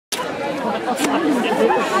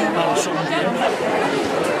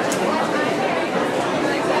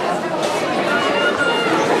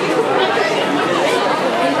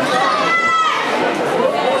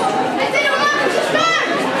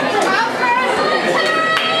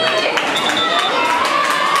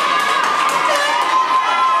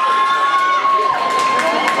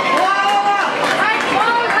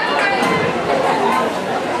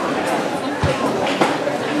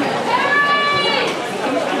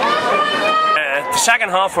Second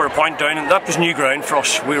half we were a point down, and that was new ground for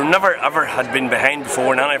us. We were never ever had been behind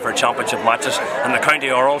before in any of our championship matches in the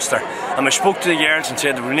county or Ulster, and we spoke to the girls and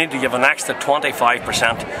said that we need to give an extra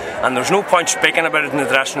 25%, and there's no point speaking about it in the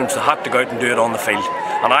dressing rooms. They had to go out and do it on the field.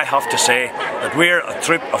 And I have to say that we're a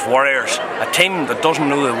troop of warriors, a team that doesn't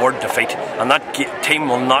know the word defeat, and that team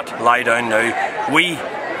will not lie down now. We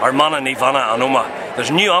are Mana Nivana and Omagh. There's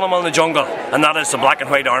a new animal in the jungle, and that is the Black and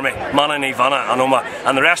White Army, Mana Nivana and Omagh,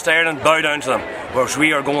 and the rest of Ireland bow down to them, whereas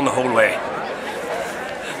we are going the whole way.